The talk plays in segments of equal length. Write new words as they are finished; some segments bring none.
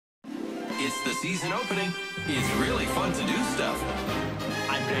It's the season opening. It's really fun to do stuff.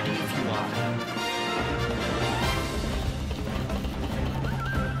 I'm ready if you are.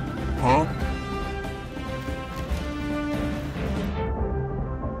 Huh?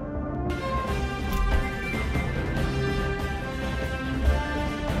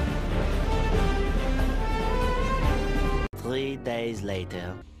 Three days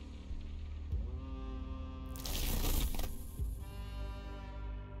later.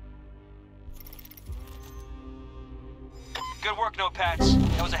 Good work, Notepads.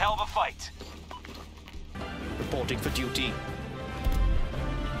 That was a hell of a fight. Reporting for duty.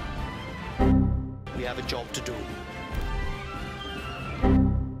 We have a job to do.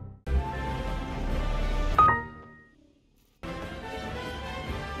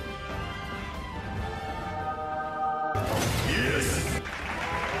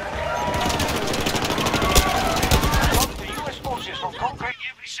 The U.S. forces will conquer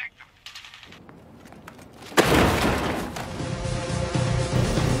every sector.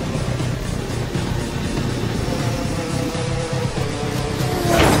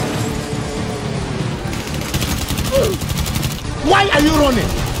 Why are you running?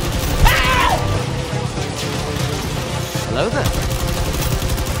 Hello there.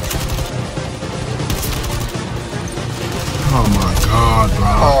 Oh my god, bro.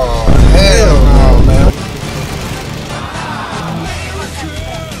 Oh, hell no, man.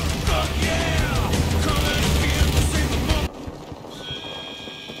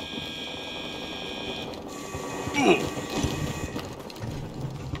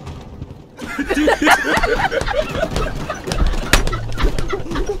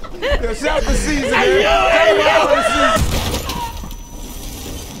 Yo, shout for season, man.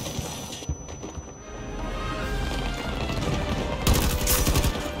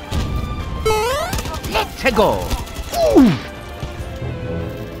 Let's go.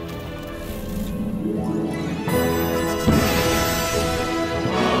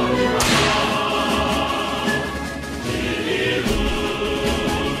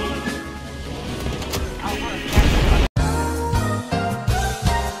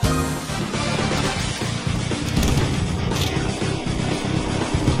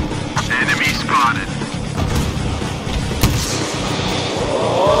 Enemy spotted.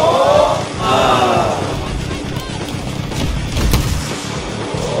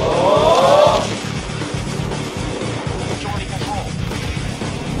 Majority control.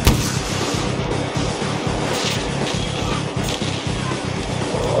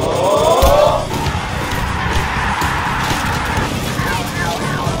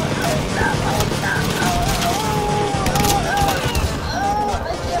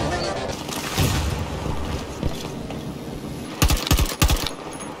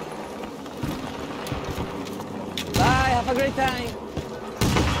 Bye, have a great time.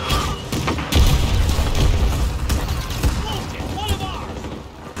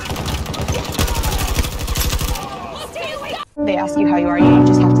 They ask you how you are, you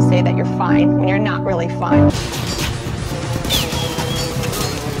just have to say that you're fine when you're not really fine.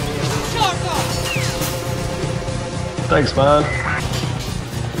 Thanks, man.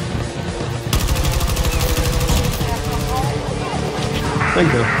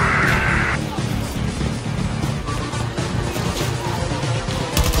 Thank you.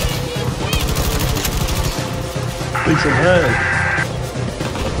 Big some hand.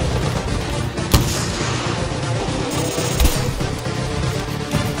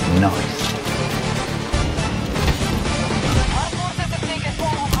 Nice.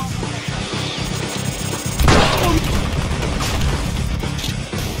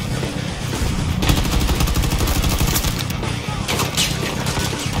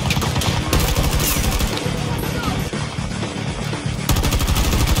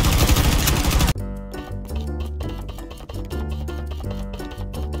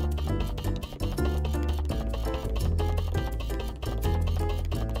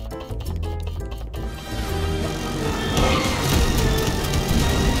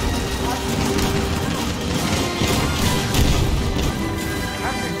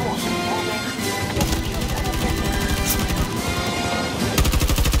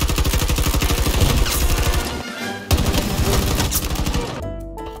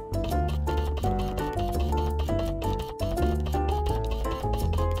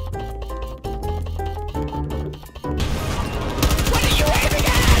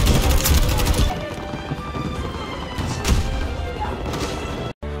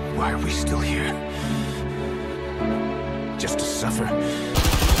 Why are we still here? Just to suffer?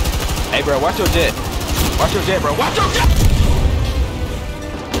 Hey, bro, watch your jet. Watch your jet, bro. Watch your jet!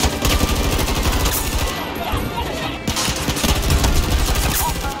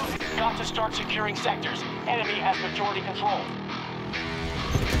 Got to